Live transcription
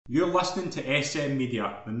You're listening to SM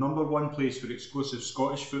Media, the number one place for exclusive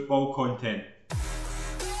Scottish football content.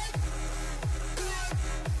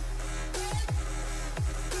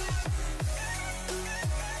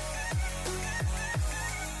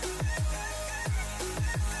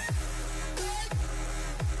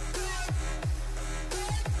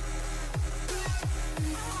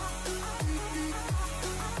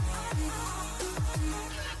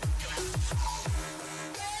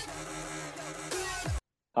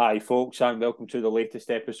 Hi folks, and welcome to the latest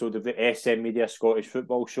episode of the SM Media Scottish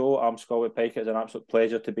Football Show. I'm Scotland Pike. It's an absolute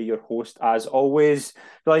pleasure to be your host as always.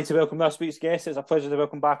 I'd like to welcome this week's guest. It's a pleasure to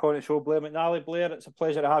welcome back on the show Blair McNally. Blair, it's a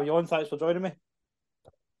pleasure to have you on. Thanks for joining me.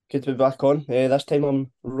 Good to be back on. This time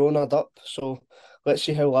I'm Ronald up, so let's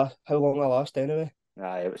see how long I last anyway.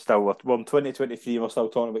 It's still we're in 2023. We're still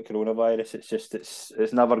talking about coronavirus.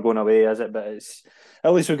 It's never going away, is it? But it's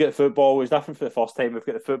at least we've got football. It's different for the first time. We've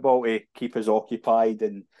got the football to keep us occupied,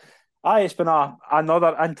 and it's been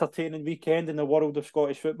another entertaining weekend in the world of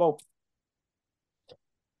Scottish football.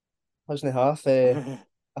 Hasn't half. I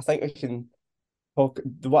think we can talk.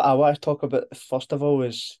 What I want to talk about first of all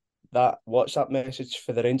is that WhatsApp message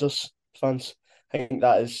for the Rangers fans. I think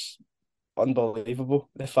that is unbelievable.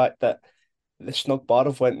 The fact that the Snug Bar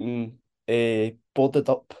have went and boarded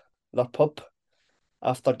up their pub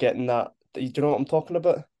after getting that. Do you know what I'm talking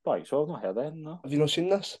about? Right, so I've not heard that. No, Have you not seen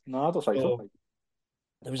this? no, I don't think so. So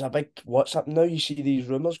there was a big WhatsApp. Now you see these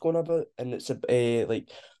rumors going about, and it's like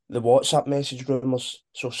the WhatsApp message rumors.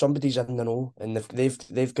 So somebody's in the know, and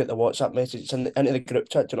they've got the WhatsApp message. It's into the group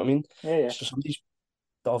chat. Do you know what I mean? Yeah, yeah. So somebody's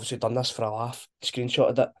obviously done this for a laugh,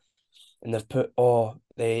 screenshotted it, and they've put, "Oh,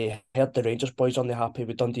 they heard the Rangers boys aren't happy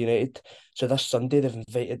with Dundee United. So this Sunday they've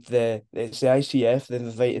invited it's the ICF. They've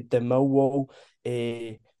invited the Millwall.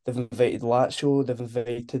 They've invited Lazio. They've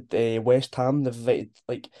invited West Ham. They've invited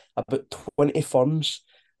like about 20 firms.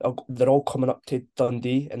 They're all coming up to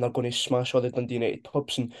Dundee and they're going to smash all the Dundee United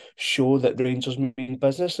pubs and show that Rangers mean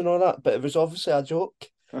business and all that. But it was obviously a joke,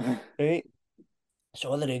 right? So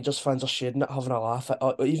all the Rangers fans are sharing it, having a laugh.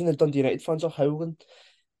 Even the Dundee United fans are howling.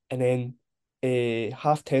 And then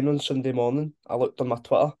 10:30 on Sunday morning, I looked on my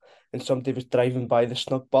Twitter and somebody was driving by the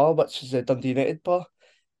Snug Bar, which is a Dundee United bar,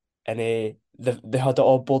 and they had it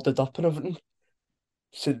all boarded up and everything.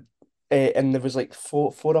 So and there was like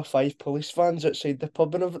four or five police vans outside the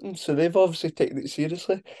pub and everything. So they've obviously taken it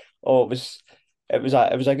seriously. Oh, it was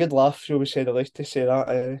a good laugh, shall we say the least, to say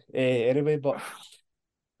that. Anyway, but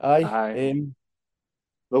aye, Aye.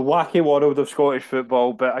 The wacky world of Scottish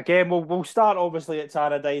football. But again, we'll start obviously at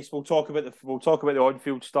Tannadice. We'll talk about the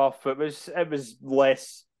on-field stuff. It was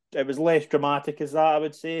less dramatic as that, I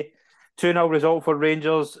would say. 2-0 result for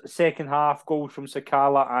Rangers. Second half goals from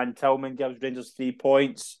Sakala and Tillman gives Rangers 3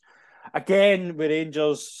 points. Again, with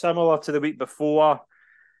Rangers, similar to the week before,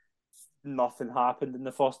 nothing happened in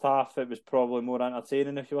the first half. It was probably more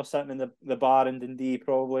entertaining if you were sitting in the bar in Dundee,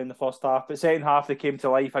 probably in the first half. But second half, they came to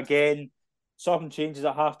life again. Something changes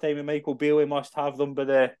at halftime, and Michael Bailey must have them, but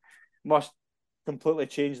they must completely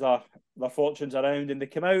change their fortunes around. And they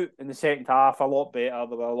came out in the second half a lot better.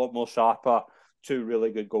 They were a lot more sharper. Two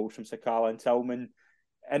really good goals from Sakala and Tillman.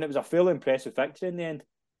 And it was a fairly impressive victory in the end.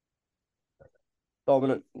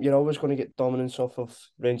 dominant. You're always going to get dominance off of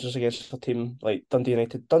Rangers against a team like Dundee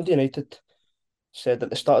United. Dundee United said that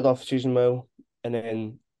they started off the season well, and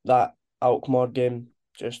then that Alkmaar game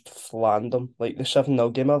just flattened them. Like the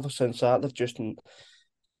 7-0 game, ever since that, they've just,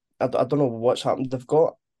 I don't know what's happened.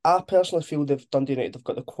 I personally feel Dundee United have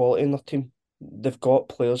got the quality in their team. They've got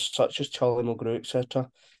players such as Charlie Mulgrew, etc.,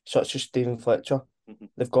 such as Stephen Fletcher. Mm-hmm.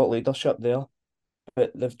 They've got leadership there,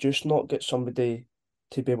 but they've just not got somebody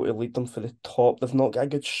to be able to lead them for the top. They've not got a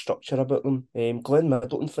good structure about them. Glenn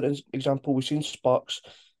Middleton, for example, we've seen sparks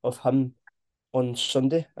of him on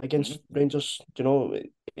Sunday against Mm-hmm. Rangers. You know,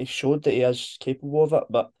 he showed that he is capable of it,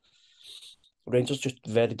 but Rangers just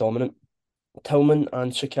very dominant. Tillman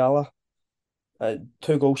and Sakala,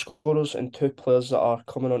 two goal scorers and two players that are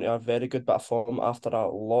coming onto a very good bit of form after a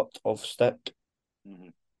lot of stick. Mm-hmm.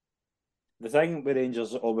 The thing with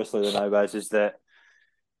Rangers, obviously, now is that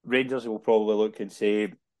Rangers will probably look and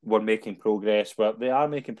say we're making progress, but they are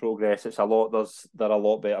making progress. It's a lot. They're a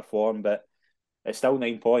lot better form, but it's still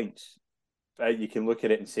 9 points. You can look at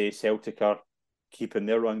it and say Celtic are keeping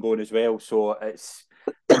their run going as well. So it's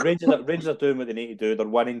Rangers are doing what they need to do. They're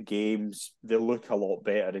winning games. They look a lot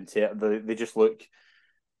better they just look.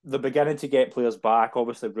 They're beginning to get players back.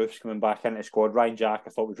 Obviously, Roof's coming back into the squad. Ryan Jack, I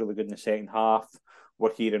thought, was really good in the second half.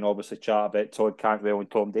 We're hearing obviously chat about Todd Cantwell and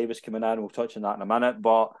Tom Davis coming in. We'll touch on that in a minute.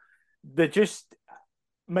 But they just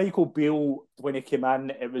Michael Beale when he came in,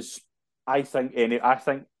 it was I think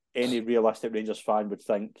any realistic Rangers fan would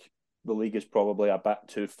think the league is probably a bit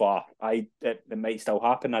too far. It might still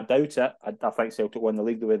happen. I doubt it. I think Celtic win the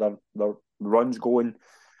league the way their run's going.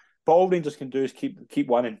 But all Rangers can do is keep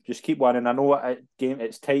winning. Just keep winning. I know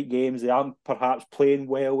it's tight games. They aren't perhaps playing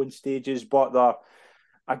well in stages, but they're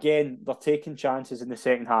taking chances in the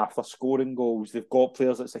second half. They're scoring goals. They've got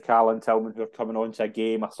players like Sakala and Tillman who are coming on to a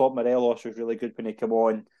game. I thought Morelos was really good when he came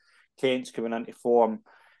on. Kent's coming into form.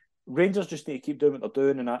 Rangers just need to keep doing what they're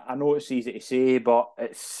doing, and I know it's easy to say, but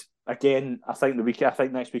it's again. I think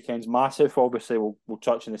next weekend's massive. Obviously, we'll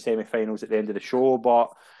touch on the semi-finals at the end of the show,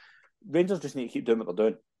 but Rangers just need to keep doing what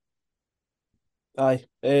they're doing. Aye,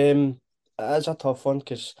 it is a tough one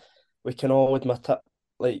because we can all admit it.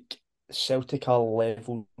 Like Celtic are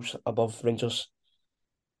levels above Rangers,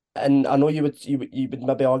 and I know you would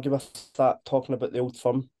maybe argue with that talking about the Old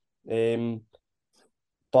Firm,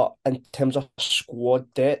 but in terms of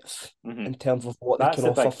squad depth, in terms of what they can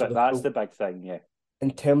offer for that's the big thing, yeah.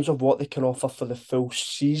 In terms of what they can offer for the full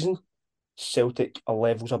season, Celtic are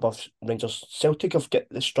levels above Rangers. Celtic have got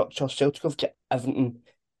the structure. Celtic have got everything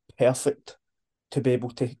perfect to be able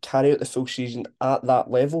to carry out the full season at that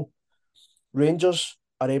level. Rangers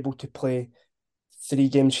are able to play 3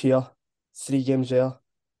 games here, 3 games there,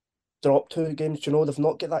 drop 2 games. You know, they've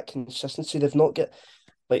not got that consistency. They've not got,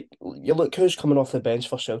 like, you look who's coming off the bench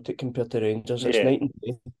for Celtic compared to Rangers. It's night and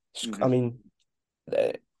day. I mean,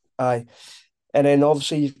 aye. And then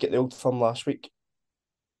obviously you've got the Old Firm last week.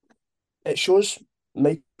 It shows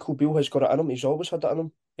Michael Beale has got it in him. He's always had it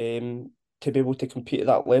in him to be able to compete at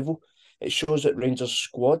that level. It shows that Rangers'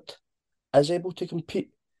 squad is able to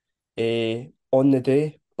compete on the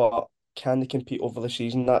day, but can they compete over the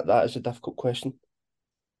season? That is a difficult question.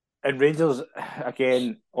 And Rangers,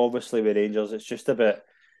 again, obviously with Rangers, it is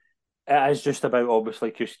just about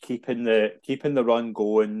obviously just keeping the run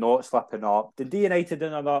going, not slipping up. Dundee United,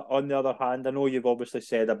 on the other hand, I know you've obviously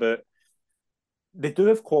said about they do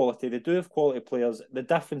have quality. They do have quality players. The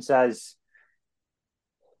difference is,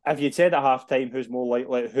 if you'd said at half time who's more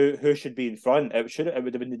likely, who should be in front, it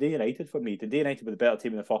would have been Dundee United for me. Dundee United were the better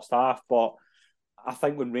team in the first half, but I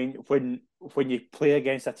think when you play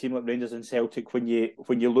against a team like Rangers and Celtic, when you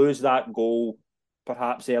lose that goal,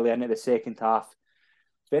 perhaps early into the second half,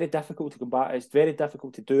 it's very difficult to combat. It's very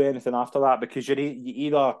difficult to do anything after that because you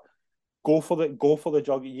either go for the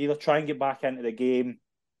jug, you either try and get back into the game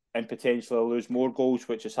and potentially lose more goals,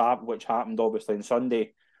 which happened obviously on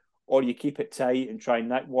Sunday, or you keep it tight and try and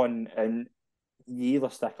nick one, and you either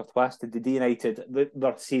stick or twist. And Dundee United,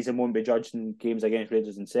 their season won't be judged in games against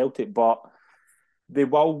Rangers and Celtic, but they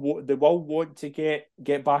will want to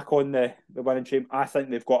get back on the winning train. I think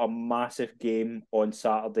they've got a massive game on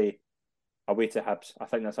Saturday away to Hibs. I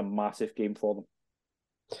think that's a massive game for them.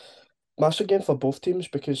 Massive game for both teams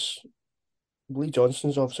because Lee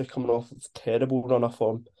Johnson's obviously coming off of terrible run of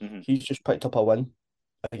form. He's just picked up a win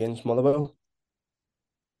against Motherwell.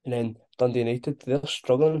 And then Dundee United, they're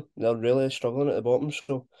struggling. They're really struggling at the bottom.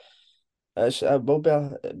 So it will be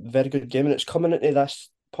a very good game. And it's coming into this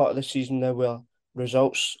part of the season now where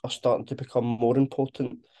results are starting to become more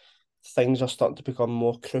important. Things are starting to become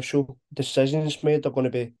more crucial. Decisions made are going to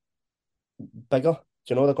be bigger.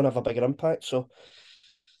 They're going to have a bigger impact. So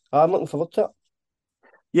I'm looking forward to it.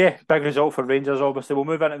 Yeah, big result for Rangers, obviously. We'll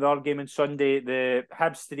move into the other game on Sunday. The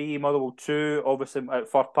Hibs 3, Motherwell 2, obviously at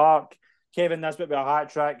Fir Park. Kevin Nisbet with a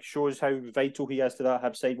hat-trick shows how vital he is to that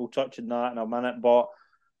Hibs side. We'll touch on that in a minute. But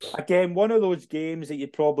again, one of those games that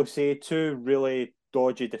you'd probably say 2 really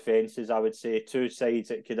dodgy defences, I would say. 2 sides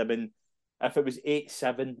that could have been, if it was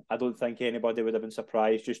 8-7, I don't think anybody would have been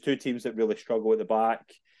surprised. Just 2 teams that really struggle at the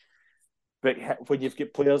back. But when you've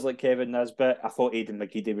got players like Kevin Nisbet, I thought Aidan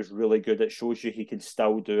McGeady was really good. It shows you he can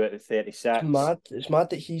still do it at 36. It's mad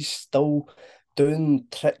that he's still doing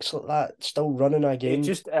tricks like that, still running a game.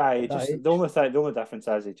 The only difference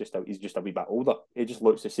is he's just a wee bit older. He just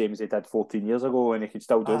looks the same as he did 14 years ago, and he can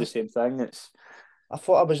still do the same thing. I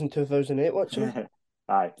thought I was in 2008 watching him.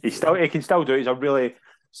 Aye, he can still do it. He's a really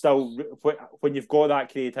when you've got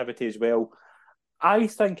that creativity as well. I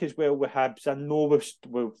think as well with Hibs, I know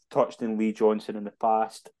we've touched on Lee Johnson in the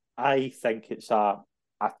past. I think it's a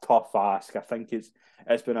tough ask. I think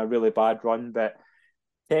it's been a really bad run, but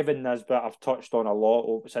Kevin Nisbet I've touched on a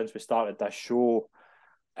lot since we started this show.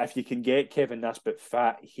 If you can get Kevin Nisbet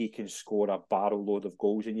fit, he can score a barrel load of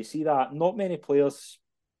goals. And you see that not many players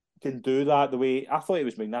can do that the way I thought he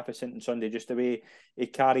was magnificent on Sunday, just the way he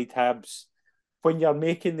carried Hibs. When you're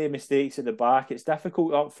making the mistakes at the back, it's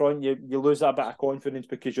difficult up front. You lose that bit of confidence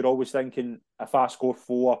because you're always thinking, if I score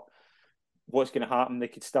 4, what's going to happen? They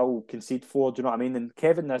could still concede 4. Do you know what I mean? And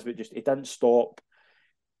Kevin Nisbet he didn't stop.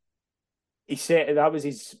 he said that was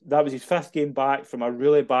his fifth game back from a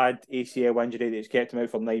really bad ACL injury that's kept him out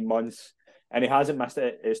for 9 months, and he hasn't missed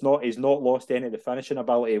it. He's not lost any of the finishing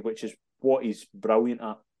ability, which is what he's brilliant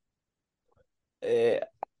at.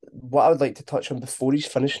 What I would like to touch on before his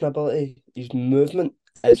finishing ability, his movement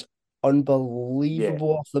is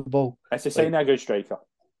unbelievable off the ball. It's a sign of a good striker.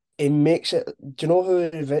 He makes it. Do you know who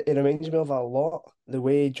he reminds me of a lot? The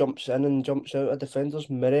way he jumps in and jumps out of defenders.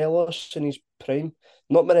 Morelos in his prime.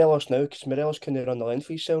 Not Morelos now, because Morelos can run the length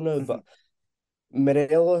for himself now, but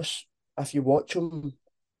Morelos, if you watch him,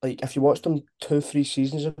 like if you watched him 2, 3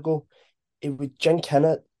 seasons ago, he would jink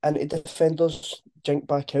into defenders, jink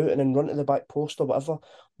back out, and then run to the back post or whatever.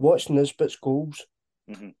 Watch Nisbet's goals.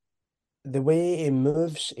 The way he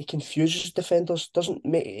moves, he confuses defenders.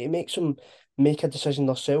 He makes them make a decision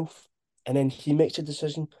themselves, and then he makes a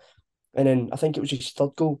decision, and then I think it was his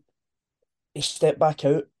third goal. He stepped back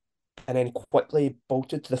out, and then quickly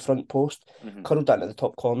bolted to the front post, curled that into the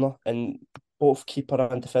top corner, and both keeper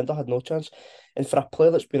and defender had no chance. And for a player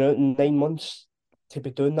that's been out in 9 months to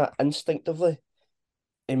be doing that instinctively,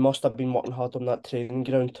 he must have been working hard on that training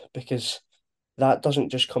ground, because that doesn't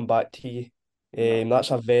just come back to you.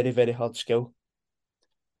 That's a very, very hard skill.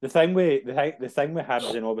 The thing with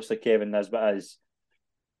Hibs and obviously Kevin Nisbet is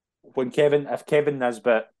if Kevin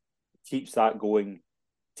Nisbet keeps that going,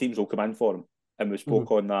 teams will come in for him, and we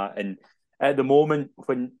spoke on that. And at the moment,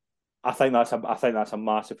 when I think that's a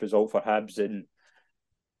massive result for Hibs, and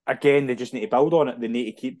again they just need to build on it. They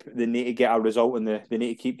need to get a result, and they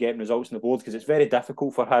need to keep getting results on the board, because it's very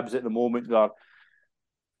difficult for Hibs at the moment.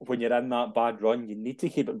 When you're in that bad run, you need to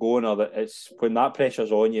keep it going, or that it's when that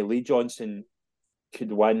pressure's on you. Lee Johnson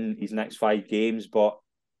could win his next 5 games, but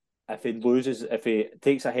if he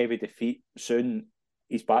takes a heavy defeat soon,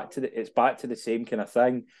 it's back to the same kind of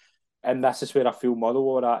thing. And this is where I feel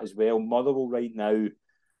Motherwell are at as well. Motherwell right now,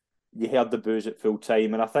 you heard the boos at full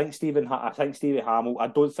time, and I think Stevie Hammell. I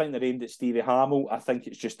don't think they're aimed at Stevie Hammell. I think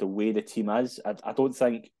it's just the way the team is. I don't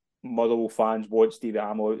think Motherwell fans want Stevie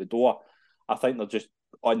Hammell out the door. I think they're just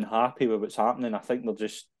unhappy with what's happening. I think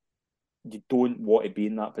you don't want to be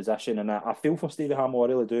in that position, and I feel for Stevie Hammell,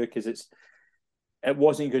 I really do, because it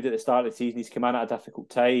wasn't good at the start of the season. He's come in at a difficult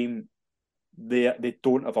time. They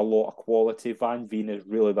don't have a lot of quality. Van Veen is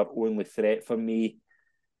really their only threat for me.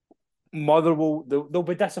 Motherwell, they'll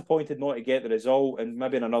be disappointed not to get the result, and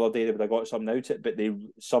maybe in another day they would have got something out of it, but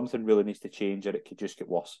something really needs to change, or it could just get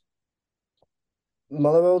worse.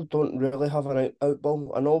 Motherwell don't really have an out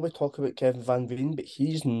ball. I know we talk about Kevin Van Veen, but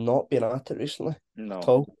he's not been at it recently at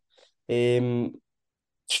all.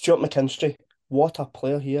 Stuart McKinstry, what a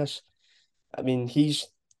player he is. I mean, he's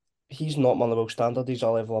not Motherwell standard, he's a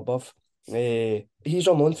level above. He's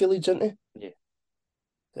on loan for Leeds, isn't he?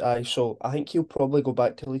 Yeah. So I think he'll probably go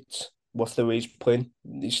back to Leeds with the way he's playing.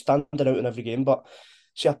 He's standing out in every game, but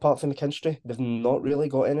see, apart from McKinstry, they've not really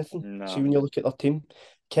got anything. No. See, when you look at their team,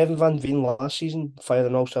 Kevin Van Veen last season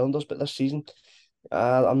firing all cylinders, but this season,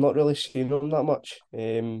 I'm not really seeing him that much.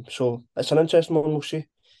 So it's an interesting one, we'll see.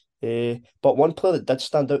 But one player that did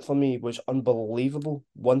stand out for me was unbelievable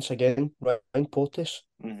once again, Ryan Porteous.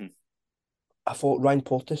 I thought Ryan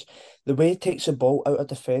Porteous, the way he takes the ball out of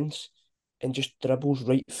defence and just dribbles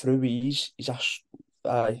right through with ease, he's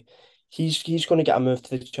going to get a move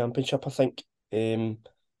to the Championship, I think.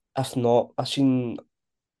 If not,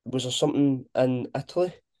 was there something in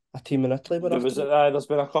Italy? A team in Italy? There's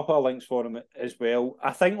been a couple of links for him as well.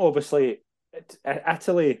 I think obviously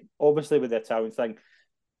Italy, obviously with the Italian thing,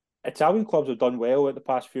 Italian clubs have done well at the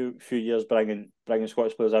past few years, bringing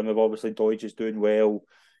Scottish players in. We've obviously Deutsch is doing well,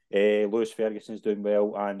 Lewis Ferguson's doing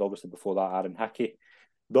well, and obviously before that Aaron Hickey.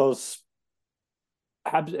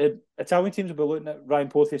 Italian teams will be looking at Ryan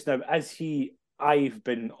Porteous now. I've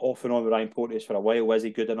been off and on with Ryan Porteous for a while. Is he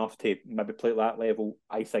good enough to maybe play at that level?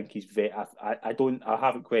 I think he's I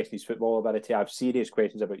haven't questioned his football ability. I have serious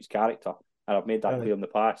questions about his character, and I've made that clear in the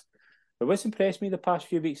past. But what's impressed me the past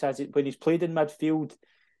few weeks is when he's played in midfield,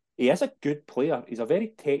 he is a good player. He's a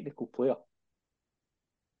very technical player.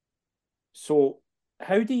 So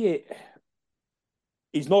how do you?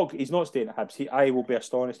 He's not staying at Hibs. I will be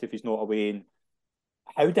astonished if he's not away. And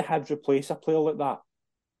how do Hibs replace a player like that?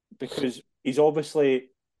 Because he's obviously,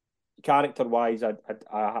 character-wise, I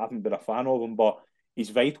haven't been a fan of him, but he's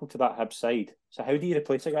vital to that Hibs side. So how do you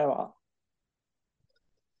replace a guy like that?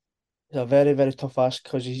 It's a very, very tough ask,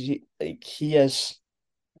 because he is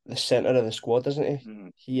the centre of the squad, isn't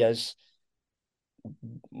he? He is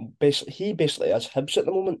basically is Hibs at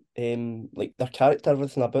the moment. Like their character,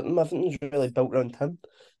 everything about him, everything's really built around him.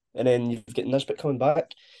 And then you've got Nisbet coming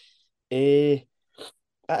back.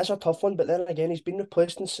 That is a tough one, but then again, he's been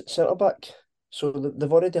replaced in centre back So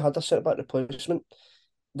they've already had a centre back replacement.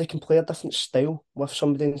 They can play a different style with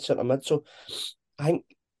somebody in centre mid. So I think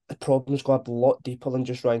the problem's got a lot deeper than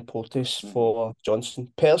just Ryan Porteous for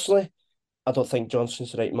Johnson. Personally, I don't think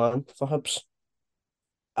Johnson's the right man for Hibs.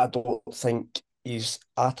 I don't think he's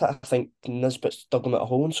at it. I think Nisbet's dug him at a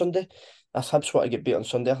hole on Sunday. If Hibs were to get beat on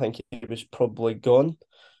Sunday, I think he was probably gone.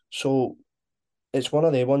 So it's one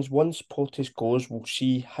of the ones. Once Porteous goes, we'll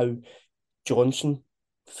see how Johnson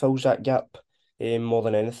fills that gap more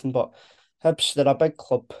than anything. But Hibs, they're a big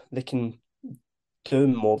club. They can do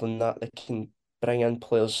more than that. They can bring in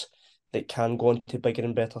players that can go on to bigger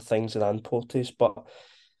and better things than Porteous. But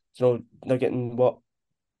they're getting what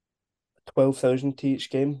 12,000 to each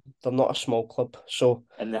game. They're not a small club. So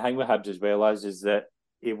And the thing with Hibs as well is that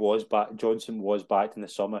he was back. Johnson was back in the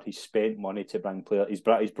summer. He spent money to bring players. He's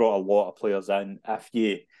brought a lot of players in.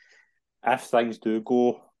 If things do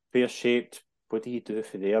go pear shaped, what do you do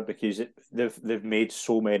for there? Because they've made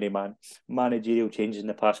so many managerial changes in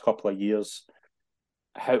the past couple of years.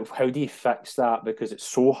 How do you fix that? Because it's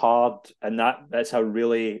so hard, and that's a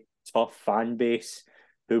really tough fan base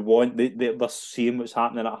who they're seeing what's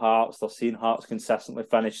happening at Hearts. They're seeing Hearts consistently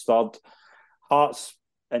finish third. Hearts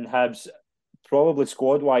and Hibs probably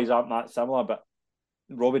squad wise aren't that similar, but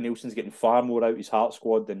Robbie Nielsen's getting far more out his Hearts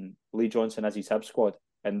squad than Lee Johnson has his Hibs squad,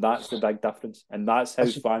 and that's the big difference. And that's how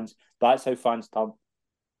fans turn.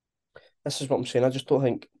 This is what I'm saying. I just don't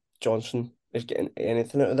think Johnson is getting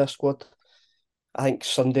anything out of this squad. I think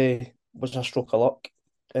Sunday was a stroke of luck,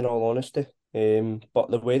 in all honesty.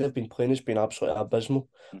 But the way they've been playing has been absolutely abysmal.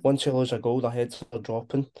 Once they lose a goal, their heads are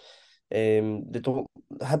dropping. They don't.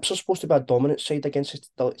 Hibs are supposed to be a dominant side against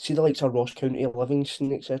the likes of Ross County,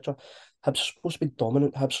 Livingston, etc. Hibs are supposed to be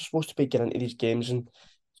dominant. Hibs are supposed to be getting into these games and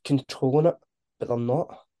controlling it, but they're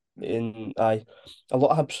not. And a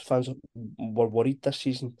lot of Hibs fans were worried this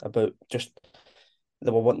season about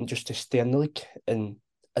they were wanting just to stay in the league. And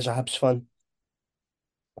as a Hibs fan,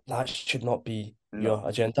 that should not be your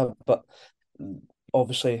agenda. But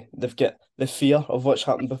obviously, they've got the fear of what's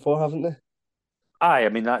happened before, haven't they? I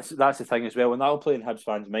mean that's the thing as well, and that'll play in Hibs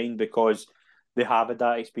fans' mind because they have had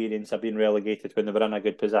that experience of being relegated when they were in a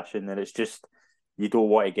good position, and it's just you don't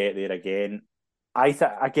want to get there again. I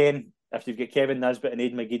think again, if you've got Kevin Nisbet and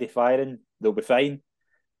Aidan McGeady firing, they'll be fine,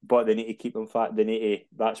 but they need to keep them fat.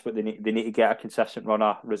 That's what they need. They need to get a consistent run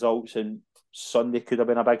of results, and Sunday could have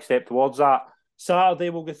been a big step towards that.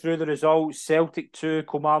 Saturday we'll go through the results. Celtic 2,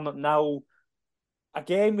 Kilmarnock 0.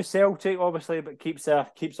 Again with Celtic, obviously, but keeps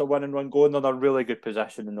a winning run going. They're in a really good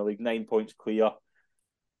position in the league, 9 points clear.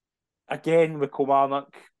 Again with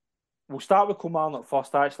Kilmarnock, we'll start with Kilmarnock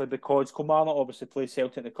first, actually, because Kilmarnock obviously plays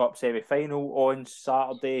Celtic in the Cup semi-final on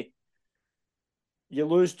Saturday. You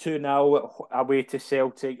lose 2-0 away to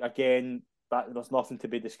Celtic. Again, there's nothing to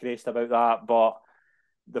be disgraced about that, but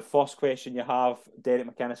the first question you have, Derek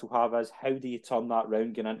McInnes will have, is how do you turn that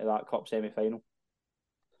round going into that Cup semi-final?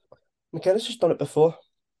 McInnes has done it before.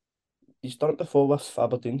 He's done it before with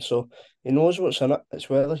Aberdeen, so he knows what's in it. It's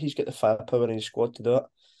whether he's got the firepower in his squad to do it.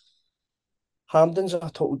 Hampden's a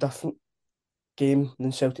total different game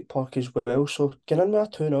than Celtic Park as well, so getting in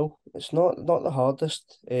with a 2-0, it's not the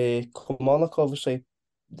hardest. Kilmarnock, obviously,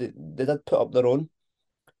 they did put up their own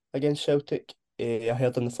against Celtic. I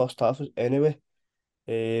heard in the first half anyway.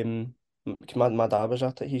 My dad was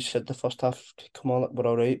at it. He said the first half Kilmarnock were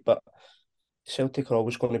alright, but Celtic are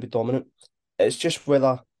always going to be dominant. It's just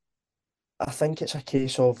whether I think it's a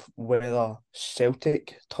case of whether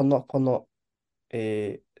Celtic turn up or not.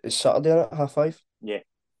 It's Saturday at 5:30. Yeah.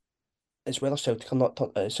 It's whether Celtic turn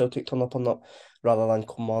up or not, rather than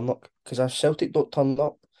Kilmarnock. Because if Celtic don't turn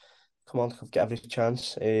up, Kilmarnock have got every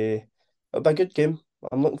chance. It'll be a good game.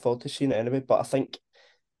 I'm looking forward to seeing it anyway. But I think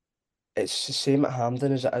it's the same at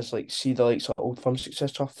Hampden as it is see the likes of Old Firms,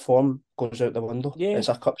 etc. Form goes out the window. Yeah. It's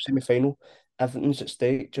a cup semi-final. Everything's at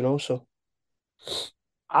stake, so.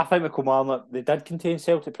 I think with Kilmarnock, they did contain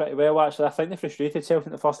Celtic pretty well, actually. I think they frustrated Celtic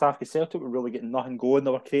in the first half because Celtic were really getting nothing going.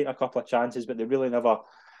 They were creating a couple of chances, but they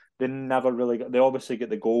never really got. They obviously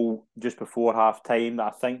get the goal just before half time.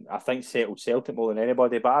 I think settled Celtic more than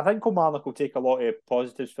anybody. But I think Kilmarnock will take a lot of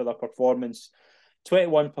positives for their performance.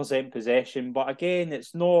 21% possession, but again,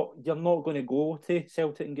 you're not going to go to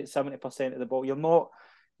Celtic and get 70% of the ball. You're not.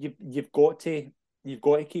 You've got to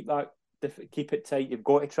keep it tight. You've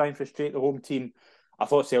got to try and frustrate the home team. I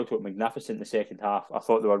thought Celtic were magnificent in the second half. I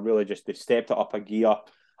thought they were really they stepped it up a gear.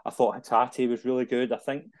 I thought Hatate was really good. I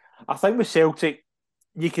think with Celtic,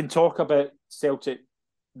 you can talk about Celtic.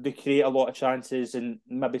 They create a lot of chances and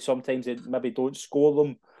maybe sometimes they maybe don't score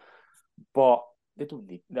them, but they don't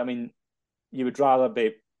need. I mean, you would rather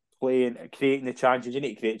be creating the chances. You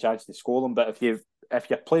need to create a chance to score them. But if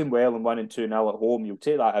you're playing well and winning 2-0 at home, you'll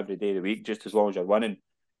take that every day of the week, just as long as you're winning.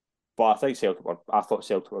 But I thought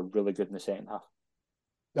Celtic were really good in the second half.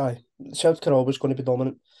 Aye, Celtic are always going to be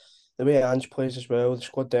dominant. The way Ange plays as well, the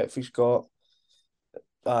squad depth he's got.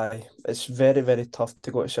 Aye, it's very, very tough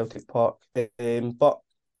to go to Celtic Park. But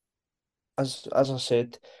as I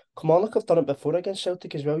said, Kilmarnock have done it before against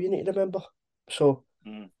Celtic as well, you need to remember. So,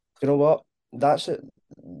 you know what? That's it.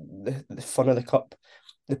 The fun of the cup.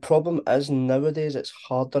 The problem is nowadays it's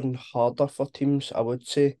harder and harder for teams, I would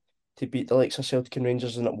say, to beat the likes of Celtic and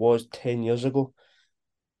Rangers than it was 10 years ago.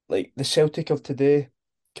 Like the Celtic of today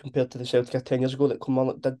compared to the Celtic of 10 years ago that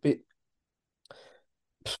Kilmarnock did beat,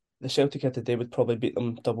 the Celtic of today would probably beat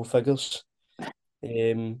them double figures.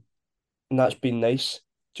 And that's been nice.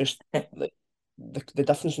 Just like the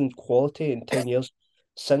difference in quality in 10 years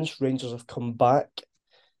since Rangers have come back.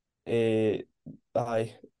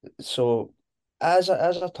 Aye. So as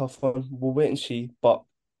a tough one, we'll wait and see. But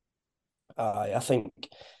I think,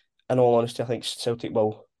 in all honesty, I think Celtic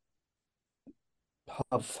will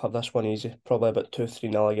have this one easy. Probably about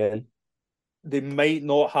 2-3-0 again. They might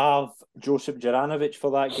not have Josip Juranovic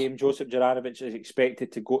for that game. Josip Juranovic is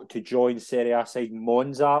expected to join Serie A side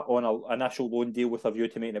Monza on an initial loan deal with a view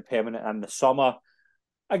to making it permanent in the summer.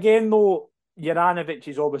 Again, though, Juranovic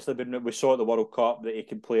has obviously we saw at the World Cup that he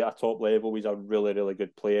can play at a top level. He's a really, really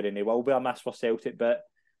good player and he will be a miss for Celtic. But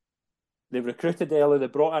they've recruited early. They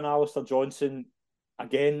brought in Alistair Johnson.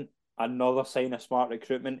 Again, another sign of smart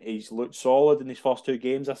recruitment. He's looked solid in his first two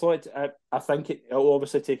games. I think it'll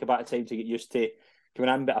obviously take a bit of time to get used to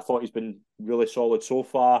coming in, but I thought he's been really solid so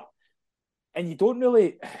far. And you don't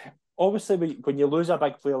really, obviously, when you lose a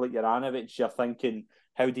big player like Juranovic, you're thinking,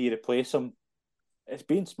 how do you replace him? It's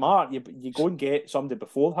being smart. You go and get somebody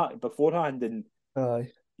beforehand, and Aye.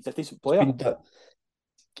 he's a decent player.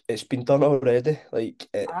 It's been done already,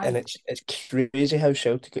 and it's crazy how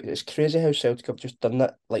Celtic have just done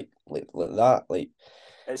that like that. Like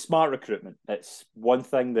it's smart recruitment. It's one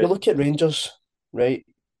thing that you look at Rangers, right?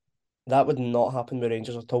 That would not happen with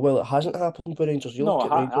Rangers at all. Well, it hasn't happened with Rangers. You look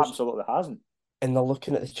at Rangers, absolutely hasn't. And they're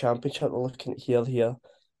looking at the Championship. They're looking at here, and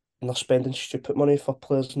they're spending stupid money for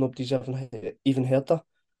players nobody's even heard of.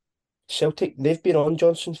 Celtic, they've been on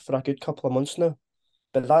Johnson for a good couple of months now.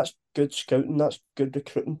 But that's good scouting, that's good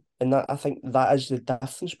recruiting. And I think that is the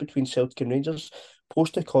difference between Celtic and Rangers.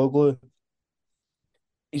 Postecoglou,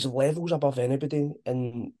 he's levels above anybody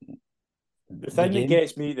in the thing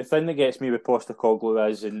that gets me with Postecoglou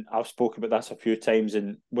is, and I've spoken about this a few times,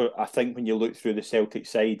 and I think when you look through the Celtic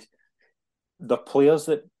side, the players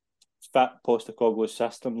that fit Postecoglou's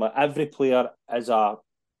system, like every player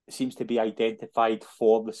seems to be identified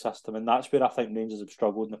for the system, and that's where I think Rangers have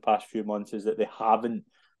struggled in the past few months, is that they haven't.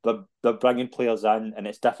 They're bringing players in, and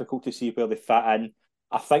it's difficult to see where they fit in.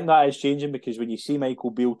 I think that is changing, because when you see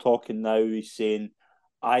Michael Beale talking now, he's saying,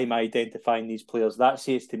 I'm identifying these players. That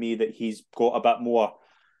says to me that he's got a bit more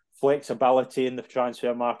flexibility in the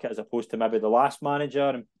transfer market as opposed to maybe the last manager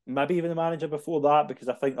and maybe even the manager before that, because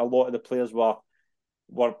I think a lot of the players were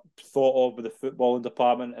thought of with the footballing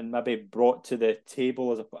department and maybe brought to the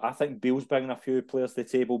table. I think Beale's bringing a few players to the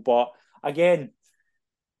table, but again,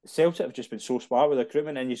 Celtic have just been so smart with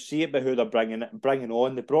recruitment, and you see it by who they're bringing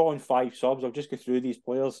on. They brought on 5 subs. I'll just go through these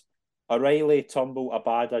players: O'Reilly, Turnbull,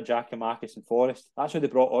 Abada, Giakoumakis and Forrest. That's who they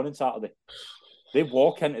brought on Saturday. They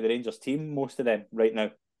walk into the Rangers team, most of them, right now.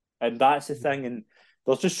 And that's the thing, and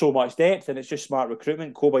there's just so much depth, and it's just smart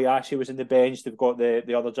recruitment. Kobayashi was in the bench. They've got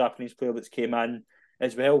the other Japanese player that's came in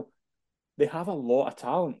as well. They have a lot of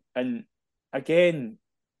talent, and again,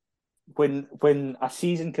 when a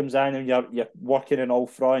season comes in and you're working on all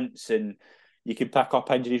fronts and you can pick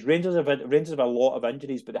up injuries, Rangers have a lot of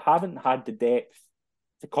injuries, but they haven't had the depth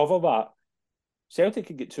to cover that. Celtic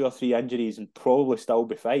could get 2 or 3 injuries and probably still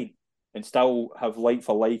be fine and still have like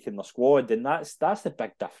for like in their squad, and that's the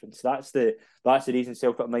big difference. That's the reason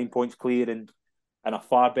Celtic are 9 points clear and in a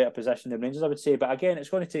far better position than Rangers, I would say. But again, it's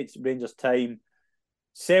going to take Rangers time.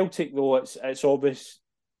 Celtic, though, it's obvious.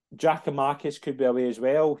 Giakoumakis could be away as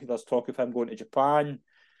well. There's talk of him going to Japan.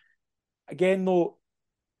 Again, though,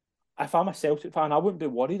 if I'm a Celtic fan, I wouldn't be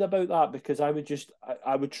worried about that, because I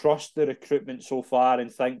would trust the recruitment so far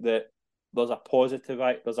and think that there's a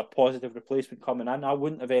positive replacement coming in. I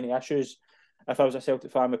wouldn't have any issues if I was a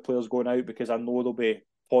Celtic fan with players going out, because I know there'll be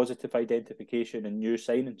positive identification and new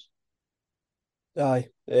signings. Aye.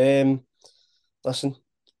 Listen,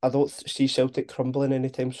 I don't see Celtic crumbling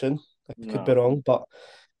anytime soon. I could be wrong, but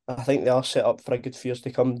I think they are set up for a good few years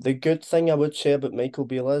to come. The good thing I would say about Michael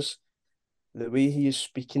Beale is the way he is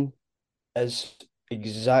speaking is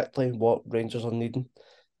exactly what Rangers are needing.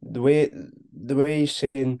 the way he's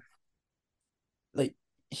saying, like,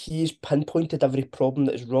 he's pinpointed every problem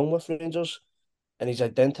that is wrong with Rangers, and he's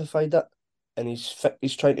identified it, and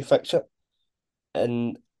he's trying to fix it,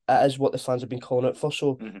 and it is what the fans have been calling out for.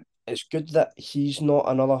 So Mhm. it's good that he's not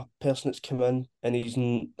another person that's come in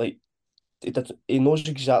and like he knows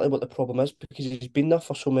exactly what the problem is because he's been there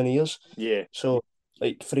for so many years. Yeah. So,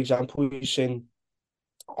 like, for example, he's saying,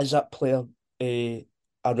 is that player a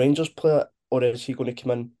Rangers player, or is he going to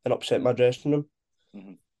come in and upset my dressing room?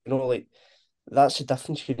 Mhm. Like, that's the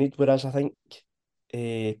difference you need. Whereas I think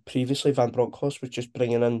previously Van Bronckhorst was just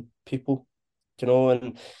bringing in people, and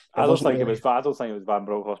it I don't wasn't think it really. was. I don't think it was Van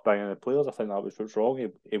Bronckhorst bringing the players. I think that was what's wrong.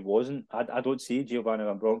 It wasn't. I don't see Giovanni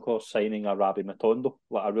Van Bronckhorst signing a Rabbi Matondo.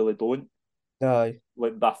 Like I really don't. Aye,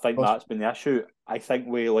 Like I think was- that's been the issue. I think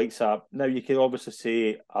we like that. Now you can obviously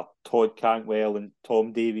say Todd Cantwell and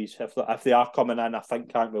Tom Davies. If they are coming in, I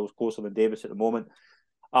think Cantwell's closer than Davis at the moment.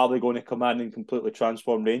 Are they going to come in and completely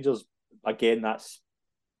transform Rangers? Again, that's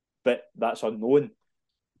unknown.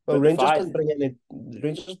 well, But the fact,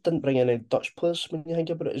 Rangers didn't bring any Dutch players when you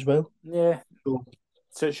think about it as well. yeah. So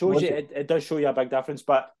So it shows was you. it? It does show you a big difference.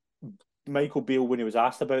 But Michael Beale, when he was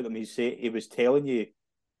asked about them, he was telling you,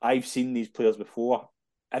 "I've seen these players before,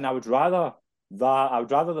 and I would rather that. I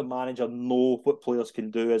would rather the manager know what players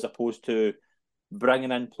can do as opposed to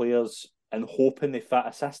bringing in players and hoping they fit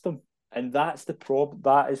a system." And that's the problem.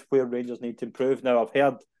 That is where Rangers need to improve. Now,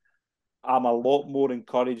 I'm a lot more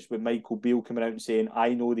encouraged with Michael Beale coming out and saying,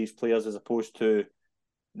 "I know these players," as opposed to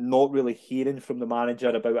not really hearing from the manager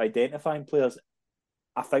about identifying players.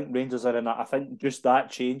 I think Rangers are in that. I think just that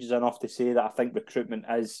change is enough to say that I think recruitment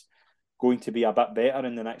is going to be a bit better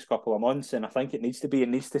in the next couple of months. And I think it needs to be. It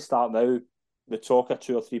needs to start now. The talk of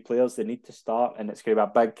 2 or 3 players, they need to start, and it's going to be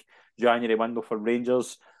a big January window for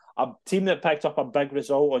Rangers. A team that picked up a big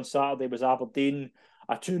result on Saturday was Aberdeen.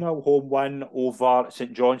 A 2-0 home win over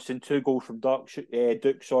St Johnstone. 2 goals from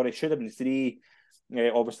Duke, sorry, should have been three,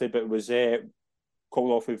 obviously, but it was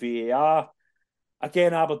called off with VAR.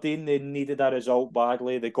 Again, Aberdeen, they needed a result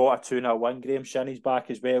badly. They got a 2-0 win. Graham Shinney's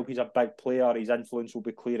back as well. He's a big player. His influence will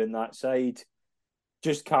be clear in that side.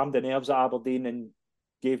 Just calmed the nerves at Aberdeen and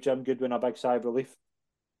gave Jim Goodwin a big sigh of relief.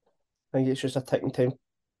 I think it's just a ticking time.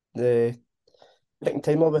 The ticking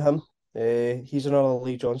time with him. He's another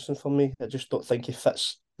Lee Johnson for me. I just don't think he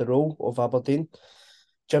fits the role of Aberdeen.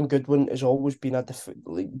 Jim Goodwin has always been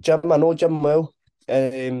like Jim. I know Jim well.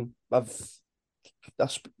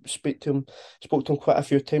 Spoke to him quite a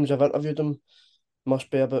few times. I've interviewed him.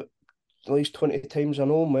 Must be about at least 20 times. I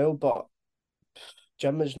know him well, but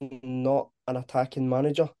Jim is not an attacking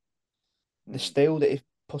manager. The style that he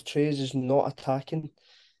portrays is not attacking,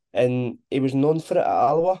 and he was known for it at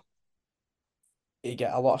Alloa. He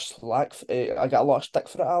got a lot of slack. I got a lot of stick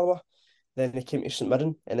for it at Alloa. Then he came to St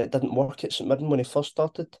Mirren, and it didn't work at St Mirren when he first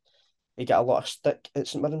started. He got a lot of stick at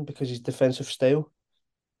St Mirren because his defensive style.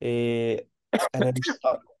 And then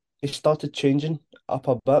he started changing up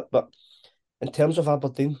a bit. But in terms of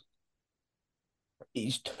Aberdeen,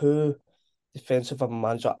 he's too defensive of a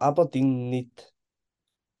manager. Aberdeen need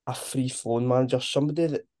a free flowing manager, somebody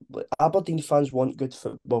that like, Aberdeen fans want good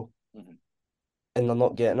football, Mhm. and they're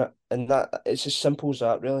not getting it. And that it's as simple as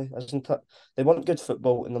that, really, isn't it? They want good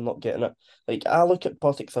football and they're not getting it. Like I look at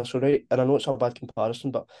Partick Thistle, right, and I know it's a bad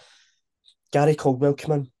comparison, but Gary Caldwell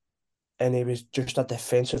came in and he was just a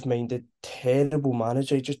defensive minded, terrible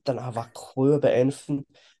manager. He just didn't have a clue about anything.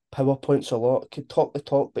 PowerPoints a lot, could talk the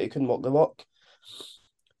talk, but he couldn't walk the walk.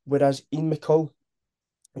 Whereas Ian McCall,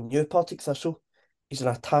 new Partick Thistle, he's an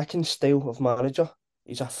attacking style of manager.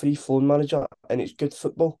 He's a free flowing manager and it's good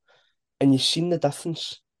football. And you've seen the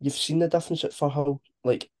difference. You've seen the difference at Firhill,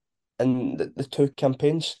 like in the two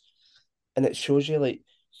campaigns. And it shows you like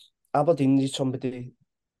Aberdeen needs somebody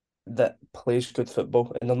that plays good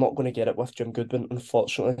football and they're not going to get it with Jim Goodwin,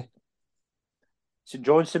 unfortunately. St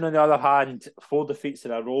Johnstone, on the other hand, 4 defeats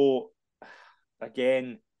in a row.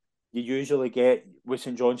 Again, you usually get with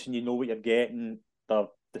St Johnstone, you know what you're getting. They're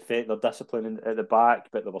disciplined at the back,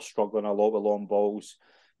 but they were struggling a lot with long balls.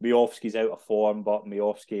 Miovski's out of form, but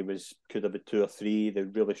Miovski could have been 2 or 3. They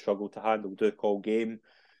really struggled to handle Duke all game.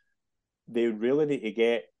 They really need to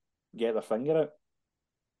get their finger out.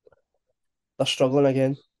 They're struggling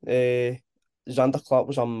again. Xander Clark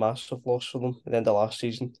was a massive loss for them at the end of last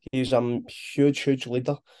season. He's a huge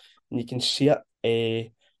leader, and you can see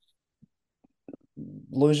it.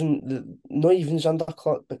 Losing not even Xander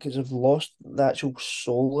Clark because they've lost the actual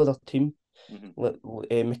soul of their team, Mhm. like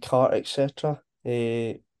McCart, etc.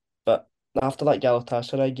 But after that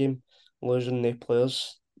Galatasaray game, losing the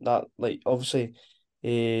players that like obviously,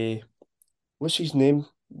 what's his name?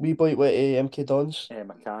 wee boy with MK Dons,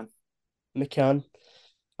 McCann. McCann,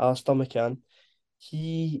 Alistair McCann.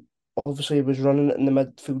 He obviously was running it in the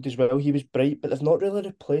midfield as well. He was bright, but they've not really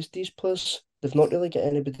replaced these players. They've not really got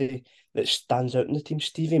anybody that stands out in the team.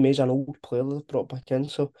 Stevie May's an old player they've brought back in,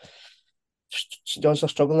 so St John's are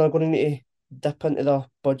struggling. They're going to need to dip into their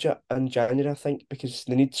budget in January, I think, because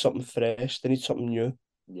they need something fresh. They need something new.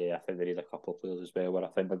 Yeah, I think they need a couple of players as well, where I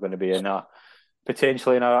think they're going to be in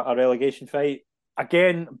potentially in a relegation fight.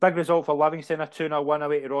 Again, big result for Livingston, a 2-0 win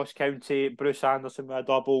away to Ross County. Bruce Anderson with a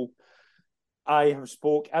double. I have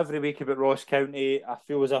spoke every week about Ross County. I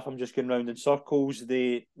feel as if I'm just going round in circles.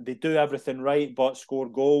 They do everything right, but score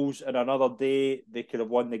goals. And another day, they could have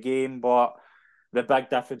won the game. But the big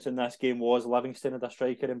difference in this game was Livingston had a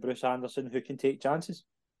striker in Bruce Anderson who can take chances.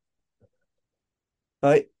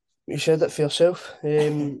 Right, you said it for yourself.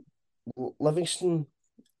 Livingston,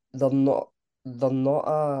 they're not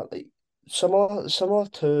a like similar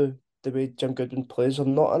to the way Jim Goodwin plays. They're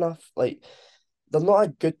not enough like they're not a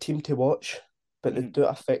good team to watch, but they do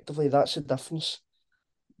it effectively. That's the difference.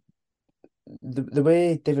 The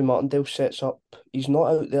way David Martindale sets up, he's not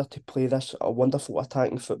out there to play this a wonderful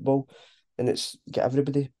attacking football, and it's get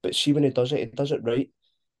everybody. But see when he does it right,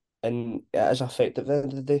 and it is effective at the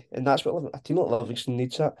end of the day, and that's what a team like Livingston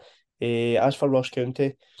needs. That. As for Ross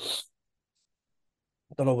County,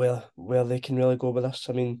 I don't know where they can really go with this.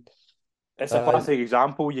 I mean, It's a classic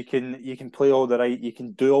example. You can play all the right, you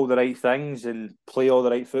can do all the right things and play all the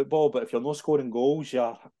right football, but if you're not scoring goals,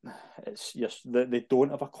 they don't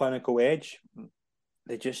have a clinical edge.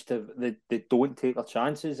 They just they don't take their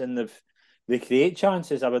chances, and they create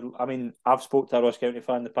chances. I've spoke to a Ross County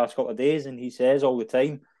fan the past couple of days, and he says all the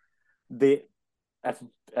time they if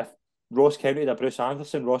Ross County had a Bruce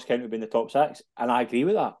Anderson, Ross County would be in the top six, and I agree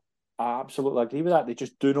with that. I absolutely agree with that. They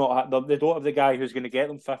just do not have, they don't have the guy who's going to get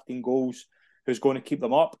them 15 goals, who's going to keep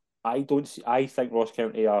them up. I think Ross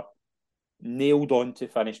County are nailed on to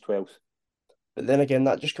finish 12th. But then again,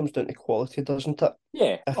 that just comes down to quality, doesn't it?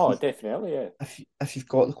 Yeah. Definitely. Yeah. If you've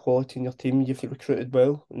got the quality in your team, you've recruited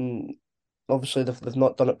well, and obviously they've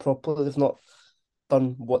not done it properly. They've not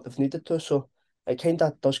done what they've needed to. So it kind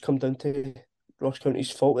of does come down to Ross County's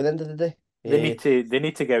fault at the end of the day. They need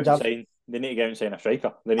to get out and sign. They need to go out and sign a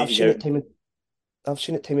striker. I've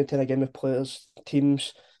seen it time and time again with players,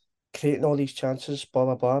 teams creating all these chances, blah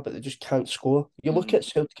blah blah, but they just can't score. You look at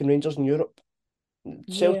Celtic and Rangers in Europe.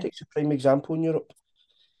 Celtic's a prime example in Europe.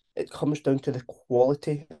 It comes down to the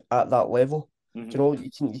quality at that level. Do you know,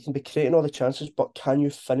 you can be creating all the chances, but can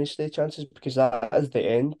you finish the chances? Because that is the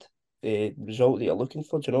end result that you're looking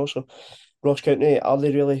for. Do you know? So Ross County, are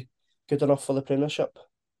they really good enough for the Premiership?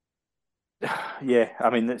 Yeah,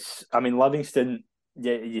 Livingston.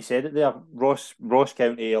 Yeah, you said it there. Ross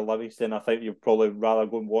County or Livingston. I think you'd probably rather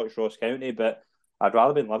go and watch Ross County, but I'd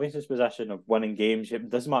rather be in Livingston's position of winning games. It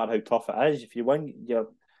doesn't matter how tough it is. If you win,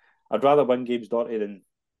 I'd rather win games dirty than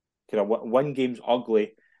kind of win games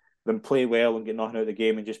ugly than play well and get nothing out of the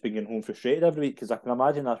game and just be getting home frustrated every week. Because I can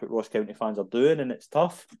imagine that's what Ross County fans are doing, and it's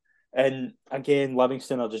tough. And again,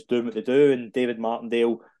 Livingston are just doing what they do, and David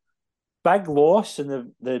Martindale. Big loss in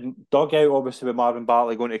the dugout, obviously, with Marvin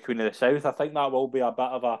Bartley going to Queen of the South. I think that will be a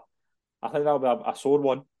sore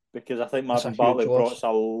one, because I think Marvin Bartley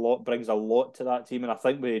brings a lot to that team, and I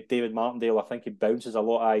think with David Martindale, I think he bounces a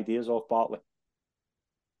lot of ideas off Bartley.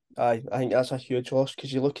 Aye, I think that's a huge loss,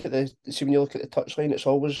 because when you look at the touchline, it's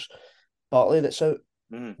always Bartley that's out.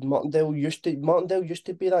 Martindale used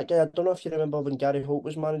to be that guy. I don't know if you remember when Gary Holt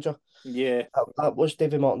was manager. Yeah, that was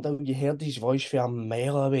David Martindale. You heard his voice for a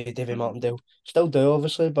mile away. David Martindale still do,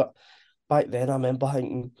 obviously, but back then I remember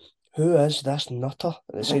thinking, who is this nutter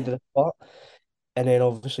at the side of the park? And then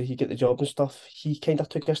obviously he get the job and stuff. He kind of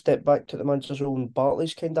took a step back to the manager's role, and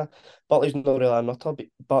Bartley's not really a nutter,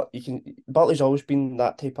 but Bartley's always been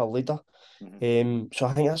that type of leader. So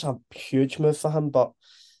I think that's a huge move for him, but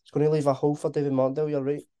it's going to leave a hole for David Martindale. You're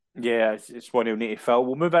right. Yeah, it's one he'll need to fill.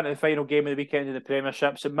 We'll move into the final game of the weekend in the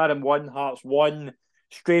Premiership. St Mirren 1, Hearts 1.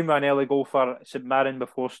 Strain ran early goal for St Mirren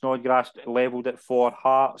before Snodgrass levelled it for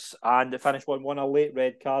Hearts, and it finished 1-1. A late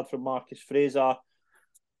red card from Marcus Fraser.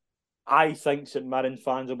 I think St Mirren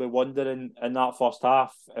fans will be wondering in that first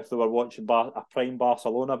half if they were watching a prime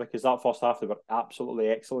Barcelona, because that first half they were absolutely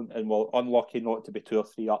excellent and were unlucky not to be 2 or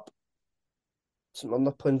 3 up. St Mirren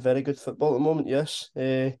are playing very good football at the moment, yes.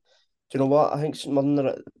 Do you know what? I think St Mirren are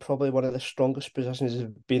at probably one of the strongest positions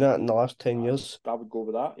they've been at in the last 10 years. I would go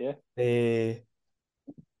with that, yeah.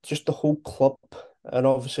 Just the whole club, and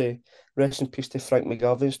obviously rest in peace to Frank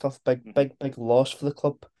McGarvey and stuff. Big loss for the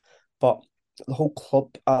club. But the whole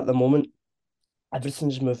club at the moment,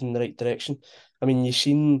 everything's moving in the right direction. I mean, you've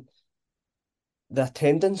seen the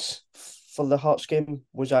attendance for the Hearts game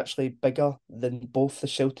was actually bigger than both the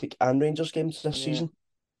Celtic and Rangers games this Yeah. season.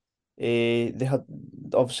 They had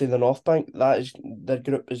obviously the North Bank. Their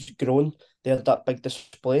group is grown. They had that big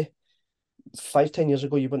display. 5, 10 years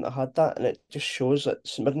ago, you wouldn't have had that, and it just shows that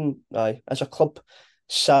St Mirren, as a club,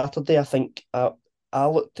 Saturday, I think I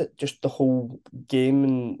looked at just the whole game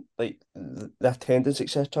and like the attendance,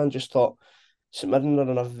 etc., and just thought St Mirren are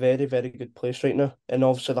in a very, very good place right now, and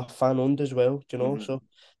obviously they're fan owned as well. Do you know? Mhm. So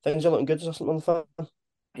things are looking good as a St Mirren fan.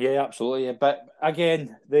 Yeah, absolutely. Yeah. But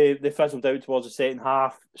again, they fizzled out towards the second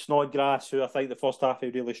half. Snodgrass, who I think the first half he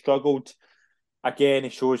really struggled. Again,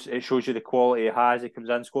 it shows you the quality he has. He comes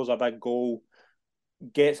in, scores a big goal,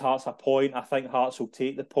 gets Hearts a point. I think Hearts will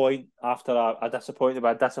take the point after a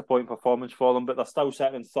disappointing performance for them, but they're still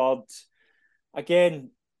sitting in third.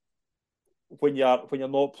 Again, when you're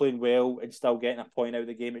not playing well and still getting a point out of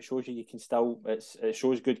the game, it shows you can still. It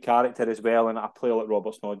shows good character as well, and a player like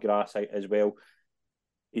Robert Snodgrass as well.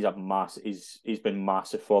 He's a mass. He's been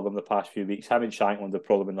massive for them the past few weeks. Him and Shankland have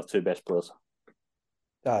probably been their two best players.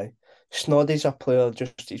 Aye, Snoddy's a player.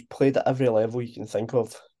 He's played at every level you can think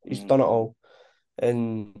of. He's done it all.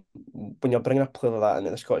 And when you're bringing a player like that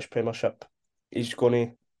into the Scottish Premiership, he's going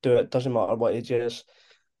to do it. Doesn't matter what age he is.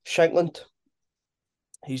 Shankland,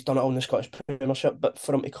 he's done it all in the Scottish Premiership, but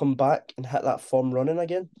for him to come back and hit that form running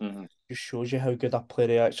again, just shows you how good a player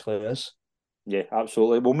he actually is. Yeah,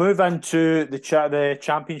 absolutely. We'll move into the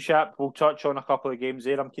Championship. We'll touch on a couple of games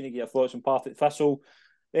there. I'm keen to get your thoughts on Partick Thistle.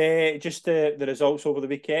 Just the results over the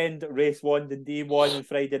weekend. Wraith 1, Dundee 1 on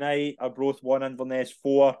Friday night. Arbroath 1, Inverness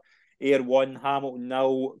 4. Ayr 1, Hamilton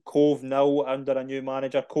 0. Cove 0 under a new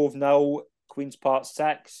manager. Cove 0, Queen's Park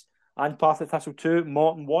 6. And Partick Thistle 2,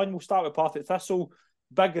 Morton 1. We'll start with Partick Thistle.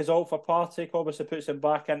 Big result for Partick. Obviously puts them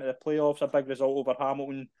back into the playoffs. A big result over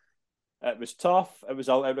Hamilton. It was tough.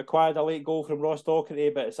 It required a late goal from Ross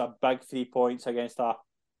Docherty, but it's a big 3 points against a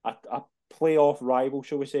playoff rival,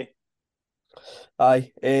 shall we say?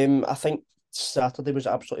 Aye, I think Saturday was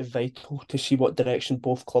absolutely vital to see what direction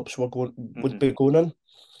both clubs would be going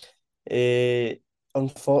in.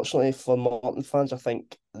 Unfortunately for Morton fans, I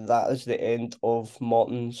think that is the end of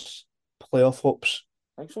Morton's playoff hopes.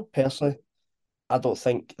 I think so. Personally, I don't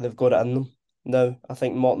think they've got it in them now. I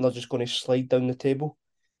think Morton are just going to slide down the table.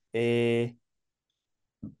 Aye,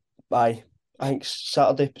 I think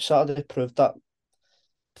Saturday proved that.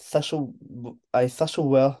 Thistle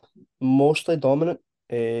were mostly dominant.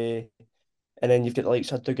 And then you've got the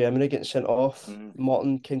likes of Doug Emery getting sent off.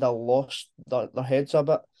 Morton kind of lost their heads a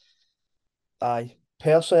bit.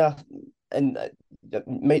 Personally, and it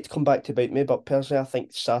might come back to bite me, but personally, I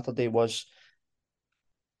think Saturday was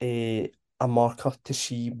a marker to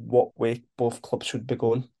see what way both clubs would be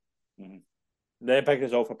going. The big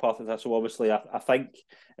result for Partick Thistle, obviously, I think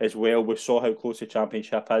as well, we saw how close the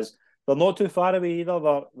Championship is. They're not too far away either.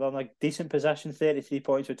 They're in a decent position, 33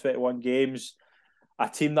 points with 21 games. A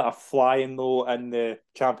team that are flying, though, in the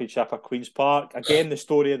Championship at Queen's Park. Again, the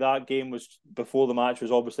story of that game was, before the match,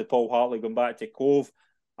 was obviously Paul Hartley going back to Cove.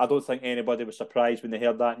 I don't think anybody was surprised when they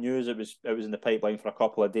heard that news. It was in the pipeline for a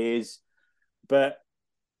couple of days. But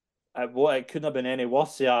it couldn't have been any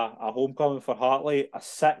worse. A homecoming for Hartley, a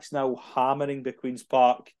 6-0 hammering by Queen's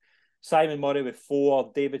Park. Simon Murray with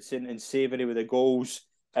 4, Davidson and Savoury with the goals.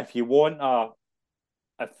 If you want a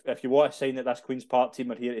sign that this Queen's Park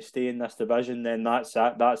team are here to stay in this division, then that's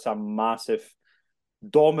a massive,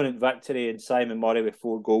 dominant victory. And Simon Murray with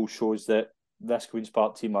 4 goals shows that this Queen's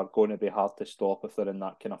Park team are going to be hard to stop if they're in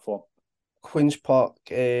that kind of form. Queen's Park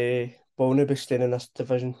will not be staying in this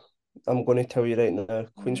division. I'm going to tell you right now.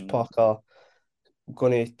 Queen's Park are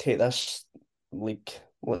going to take this league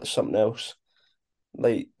like something else.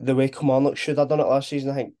 Like the way Kilmarnock should have done it last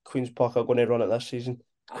season, I think Queen's Park are going to run it this season.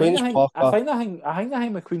 I think the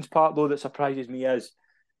thing with Queen's Park though that surprises me is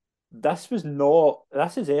this is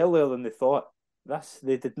earlier than they thought.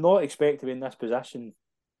 They did not expect to be in this position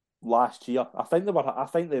last year. I think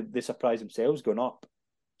they surprised themselves going up.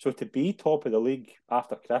 So to be top of the league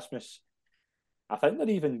after Christmas, I think they're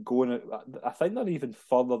even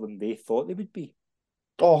further than they thought they would be.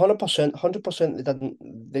 Oh, 100%,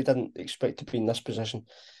 100%. They didn't expect to be in this position.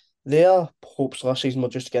 Their hopes last season were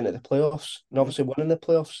just to get into the playoffs, and obviously winning the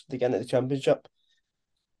playoffs, they get into the Championship.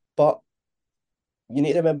 But you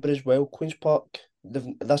need to remember as well, Queen's Park,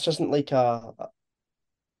 this isn't like shall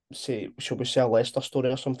we say a Leicester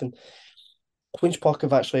story or something. Queen's Park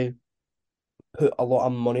have actually put a lot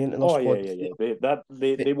of money into their squad. Yeah.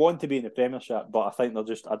 They want to be in the Premiership, but I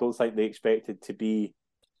don't think they expected to be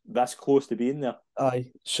this close to being there.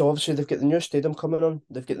 Aye. So obviously they've got the new stadium coming on.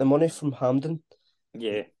 They've got the money from Hampden.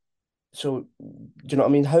 Yeah. So, do you know what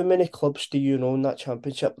I mean? How many clubs do you know in that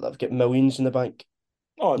championship that have got millions in the bank?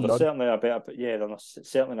 Oh, they're None. certainly a better, yeah, they're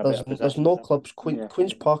certainly in a better There's position, I no think. clubs. Yeah.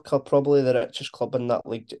 Queen's Park are probably the richest club in that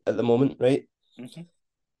league at the moment, right? Hmm.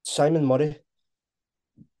 Simon Murray,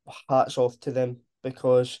 hats off to them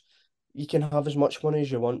because you can have as much money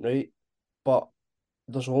as you want, right? But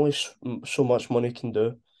there's only so much money can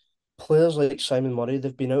do. Players like Simon Murray,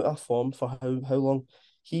 they've been out of form for how long?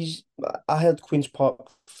 He's I heard Queen's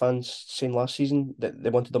Park fans saying last season that they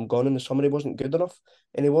wanted him gone in the summer. He wasn't good enough,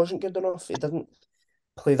 and he wasn't good enough. He didn't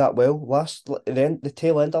play that well. The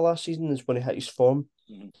tail end of last season is when he hit his form.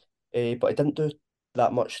 Hmm. But he didn't do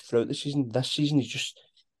that much throughout the season. This season, he's just,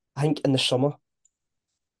 I think in the summer,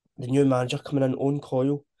 the new manager coming in, Owen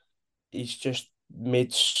Coyle, he's just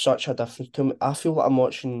made such a difference to him. I feel like I'm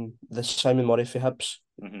watching the Simon Murray for Hibs.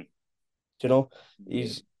 Hmm. Do you know? Yeah.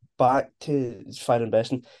 He's back to his fire and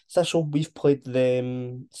best. And Thistle, we've played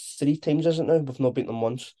them 3 times, isn't it? We've not beaten them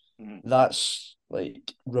once. Hmm. That's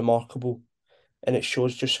like remarkable. And it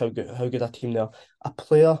shows just how good a team they are. A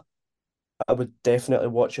player I would definitely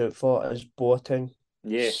watch out for is Boateng,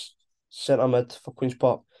 Yeah. centre mid for Queen's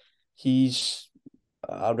Park. He's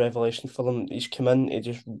a revelation for them. He's come in,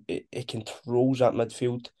 he controls that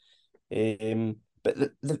midfield. But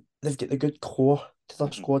they've got the good core to their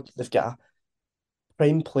Hmm. squad. They've got a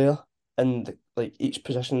prime player in like each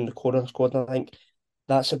position in the core of the squad. And I think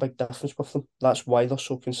that's a big difference with them. That's why they're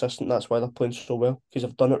so consistent. That's why they're playing so well because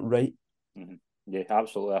they've done it right. Hmm. Yeah,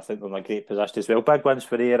 absolutely. I think they're in a great position as well. Big wins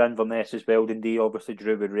for Ayr, Inverness as well. Dundee obviously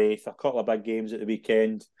drew with Wraith. A couple of big games at the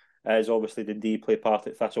weekend. As obviously Dundee play part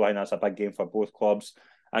at Thistle. I think that's a big game for both clubs.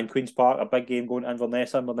 And Queen's Park, a big game going to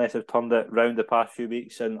Inverness. Inverness have turned it round the past few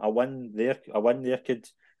weeks, and a win there could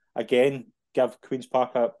again give Queen's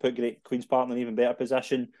Park put great Queen's Park in an even better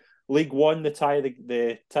position. League One, the tie of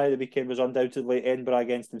the weekend was undoubtedly Edinburgh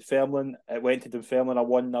against Dunfermline. It went to Dunfermline a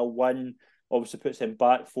 1-0 win. Obviously puts him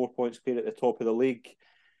back 4 points clear at the top of the league.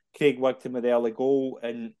 Craig Wigton with the early goal,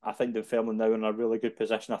 and I think Dunfermline now in a really good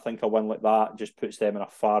position. I think a win like that just puts them in a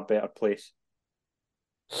far better place.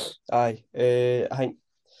 Aye, I think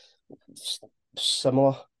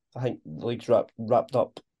similar. I think the league's wrapped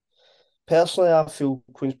up. Personally, I feel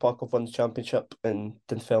Queen's Park have won the championship and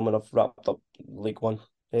Dunfermline have wrapped up League One.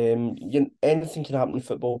 Anything can happen in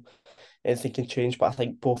football, anything can change, but I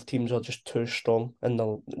think both teams are just too strong in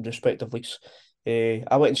their respective leagues. I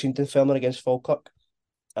went and seen Dunfermline against Falkirk,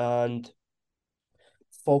 and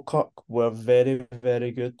Falkirk were very,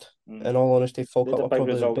 very good. In all honesty, They had Falkirk a were big probably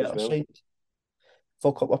the result as better well. side.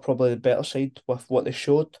 Falkirk were probably the better side with what they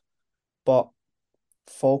showed, but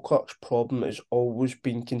Falkirk's problem has always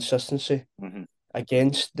been consistency Mm-hmm.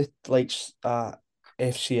 against the likes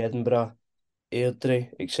FC Edinburgh, Airdrie,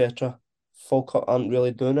 etc. Falkirk aren't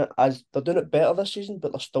really doing it as they're doing it better this season,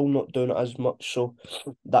 but they're still not doing it as much. So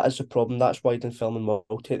that is the problem. That's why Dunfermline will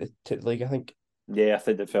take the league, I think. Yeah, I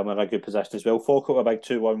think Dunfermline are in a good position as well. Falkirk a big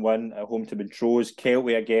 2-1 win at home to Montrose.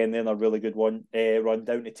 Kelty again, they're in a really good one. Run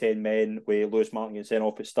down to 10 men with Lewis Martin getting sent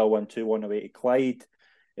off, but still won 2-1 away to Clyde.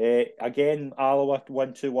 Again, Alloa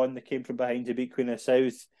won 2-1. They came from behind to beat Queen of the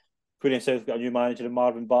South. Queen of the South got a new manager in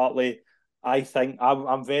Marvin Bartley. I think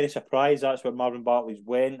I'm very surprised that's where Marvin Bartley's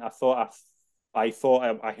went. I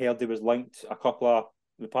heard he was linked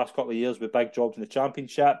the past couple of years with big jobs in the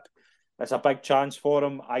Championship. It's a big chance for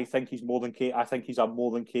him. I think he's I think he's a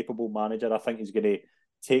more than capable manager. I think he's going to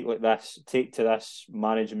take to this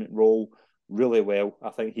management role really well. I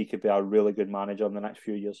think he could be a really good manager in the next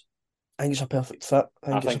few years. I think it's a perfect fit.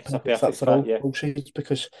 I I think it's a think it's a perfect fit perfect for fit. Yeah, all sides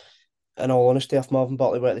because, in all honesty, if Marvin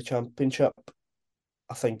Bartley went to the Championship,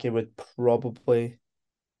 I think he would probably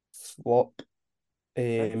flop.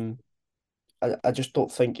 Um, I just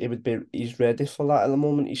don't think he's ready for that at the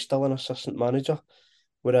moment. He's still an assistant manager.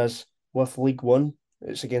 Whereas with League One,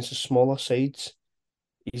 it's against the smaller sides.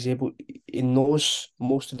 He knows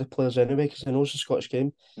most of the players anyway because he knows the Scottish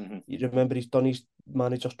game. mm-hmm. You remember he's done his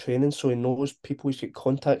manager training, so he knows people. He's got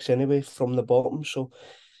contacts anyway from the bottom. So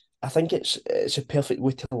I think it's a perfect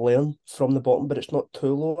way to learn from the bottom, but it's not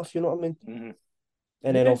too low, if you know what I mean. Mm-hmm.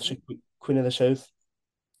 And then Yeah, obviously Queen of the South,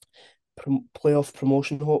 playoff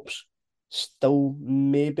promotion hopes, still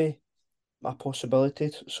maybe a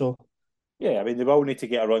possibility. So yeah. I mean, they will need to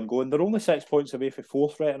get a run going. They're only 6 points away for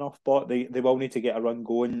fourth, right enough, but they will need to get a run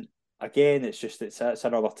going. Again, it's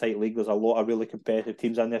another tight league. There's a lot of really competitive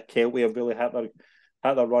teams in there. Kelty have really hit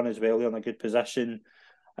their run as well. They're in a good position.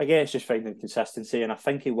 Again, it's just finding consistency, and I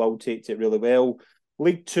think he will take it really well.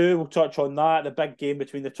 League Two, we'll touch on that. The big game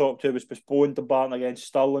between the top two was postponed to Barton against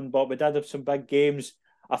Stirling, but we did have some big games.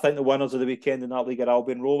 I think the winners of the weekend in that league are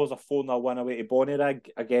Albion Rovers, a 4-0 win away to Bonnyrigg.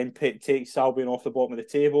 Again, takes Albion off the bottom of the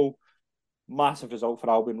table. Massive result for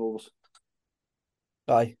Albion Rovers.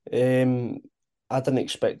 Aye. I didn't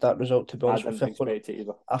expect that result, to be I honest with didn't you. expect it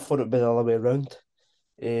either. I thought it'd be the other way around.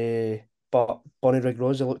 But Bonnyrigg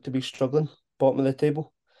Rose, they look to be struggling, bottom of the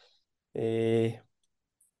table. It's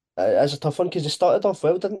a tough one because they started off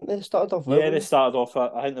well, didn't they? They started off well, Yeah, they didn't started off.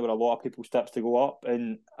 I think there were a lot of people's tips to go up,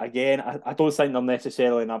 and again, I don't think they're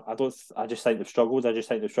necessarily. I don't. I just think they've struggled. I just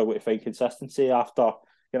think they've struggled to find consistency after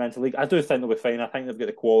getting into the league. I do think they'll be fine. I think they've got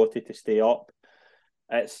the quality to stay up.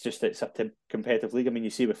 It's a competitive league. I mean, you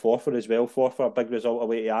see with Forfar as well. Forfar, a big result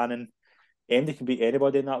away to Annan. They can beat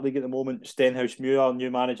anybody in that league at the moment. Stenhouse Muir,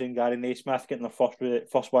 new manager Gary Naismith, getting their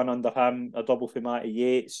first win under him, a double for Matty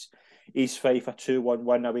Yates. East Fife a 2-1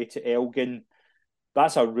 win away to Elgin.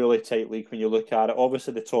 That's a really tight league when you look at it.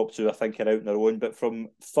 Obviously, the top two I think are out on their own, but from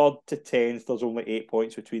third to 10th, there's only 8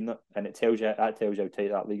 points between them, and it tells you how tight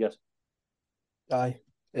that league is. Aye.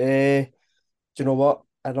 Do you know what?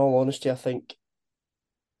 In all honesty, I think,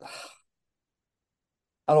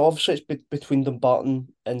 and obviously it's between Dumbarton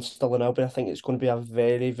and Stirling Albion. I think it's going to be a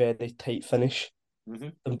very, very tight finish.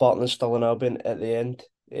 Dumbarton and Stirling Albion at the end.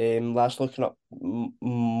 That's looking up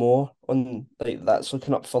more on, like, that's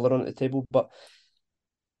looking up further on the table, but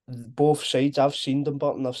both sides, I've seen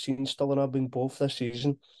Dumbarton, I've seen Stirling Albion both this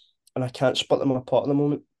season, and I can't split them apart at the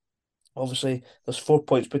moment. Obviously, there's 4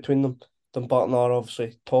 points between them. Dumbarton are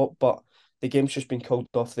obviously top, but the game's just been called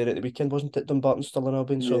off there at the weekend, wasn't it? Dumbarton, Stirling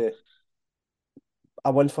Albion. So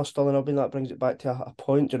a win for Stirling Albion, that brings it back to a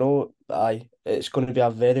point. You know, aye, it's going to be a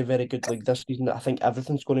very, very good league this season. I think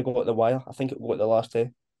everything's going to go at the wire. I think it'll go at the last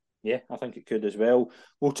day. Yeah, I think it could as well.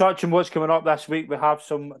 We'll touch on what's coming up this week. We have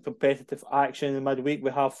some competitive action in midweek.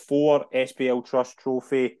 We have 4 SPL Trust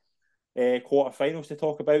Trophy quarter-finals to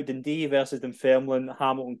talk about. Dundee versus Dunfermline,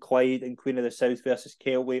 Hamilton Clyde and Queen of the South versus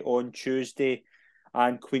Kelway on Tuesday,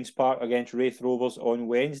 and Queen's Park against Wraith Rovers on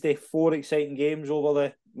Wednesday. 4 exciting games over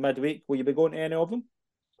the midweek. Will you be going to any of them?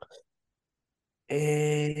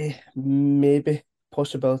 Maybe,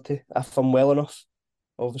 possibility, if I'm well enough.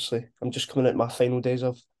 Obviously, I'm just coming out my final days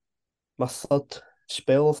of my third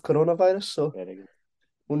spell of coronavirus, so Very good.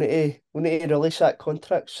 we need to release that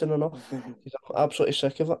contract soon enough, because I'm absolutely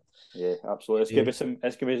sick of it. Yeah, absolutely.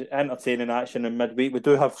 It's gonna be entertaining action in midweek. We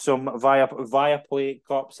do have some Viaplay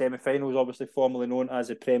Cup semi-finals, obviously formerly known as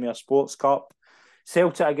the Premier Sports Cup.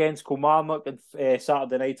 Celtic against Kilmarnock on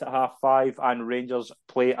Saturday night at 5:30, and Rangers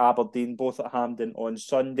play Aberdeen both at Hampden on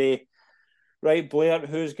Sunday. Right, Blair,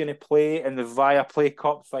 who's going to play in the Viaplay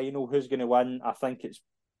Cup final? Who's going to win? I think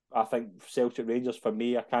Celtic Rangers for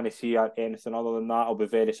me. I can't see anything other than that. I'll be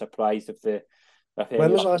very surprised if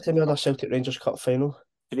When was the last time you had a Celtic Rangers Cup final?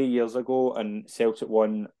 3 years ago, and Celtic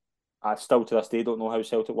won. I still to this day don't know how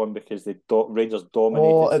Celtic won because Rangers dominated.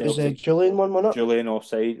 Oh, it was a Julian one, wasn't it? Julian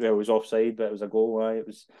offside. Well, it was offside, but it was a goal. Right? It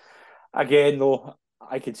was again though.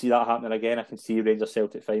 I can see that happening again. I can see Rangers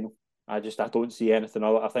Celtic final. I don't see anything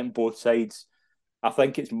other. I think both sides. I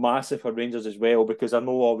think it's massive for Rangers as well because I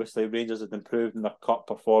know obviously Rangers have improved in their cup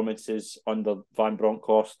performances under Van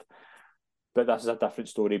Bronckhorst. But this is a different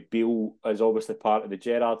story. Beale is obviously part of the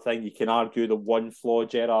Gerrard thing. You can argue the one flaw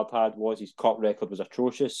Gerrard had was his cup record was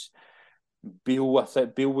atrocious. I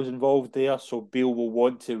think Beale was involved there, so Beale will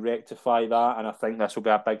want to rectify that, and I think this will be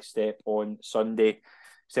a big step on Sunday.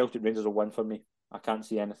 Celtic Rangers will win for me. I can't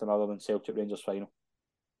see anything other than Celtic Rangers final.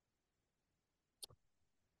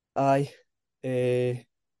 Aye. I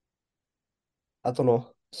don't know.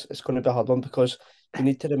 It's going to be a hard one because you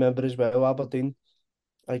need to remember as well, Aberdeen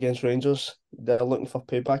against Rangers, they're looking for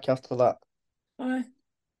payback after that. Aye.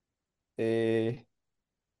 They're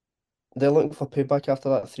looking for payback after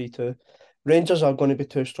that 3-2. Rangers are going to be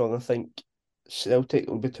too strong. I think Celtic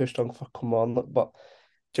will be too strong for Kilmarnock. But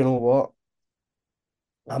do you know what?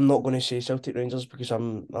 I'm not going to say Celtic Rangers because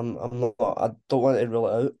I'm not. I don't want to rule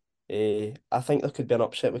it out. I think there could be an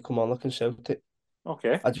upset with Kilmarnock and Celtic.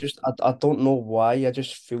 Okay. I don't know why. I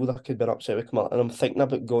just feel there could be an upset with Kilmarnock, and I'm thinking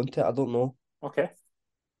about going to it. I don't know. Okay.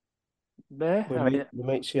 Yeah, We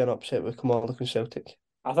might see an upset with Kilmarnock and Celtic.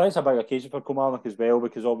 I think it's a big occasion for Kilmarnock as well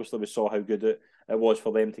because obviously we saw how good it was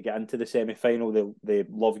for them to get into the semi-final. They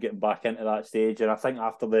love getting back into that stage, and I think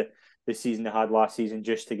after the season they had last season,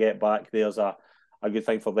 just to get back, there's a good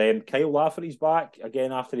thing for them. Kyle Lafferty's back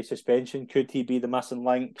again after his suspension. Could he be the missing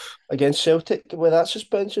link against Celtic with that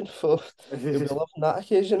suspension? You'll be loving that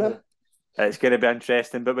occasion. Eh? It's going to be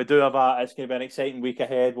interesting, but we do have it's going to be an exciting week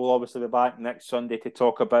ahead. We'll obviously be back next Sunday to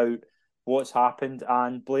talk about what's happened.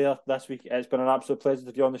 And Blair, this week it's been an absolute pleasure to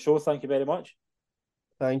have you on the show. Thank you very much.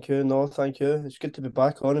 Thank you. No, thank you. It's good to be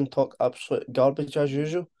back on and talk absolute garbage as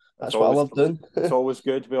usual. That's what I love doing. It's always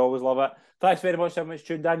good. We always love it. Thanks very much, everyone who's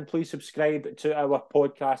tuned in. Please subscribe to our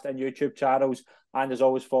podcast and YouTube channels. And as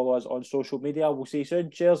always, follow us on social media. We'll see you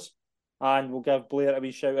soon. Cheers. And we'll give Blair a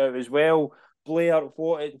wee shout out as well. Blair,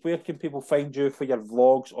 where can people find you for your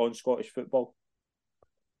vlogs on Scottish football?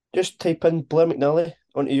 Just type in Blair McNally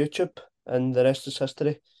onto YouTube and the rest is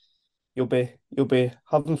history. You'll be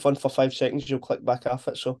having fun for 5 seconds. You'll click back off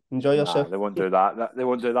it. So enjoy yourself. They won't do that. They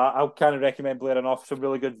won't do that. I can't recommend Blair enough. Some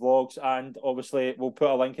really good vlogs, and obviously we'll put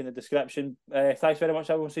a link in the description. Thanks very much,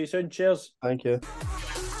 everyone. See you soon. Cheers. Thank you.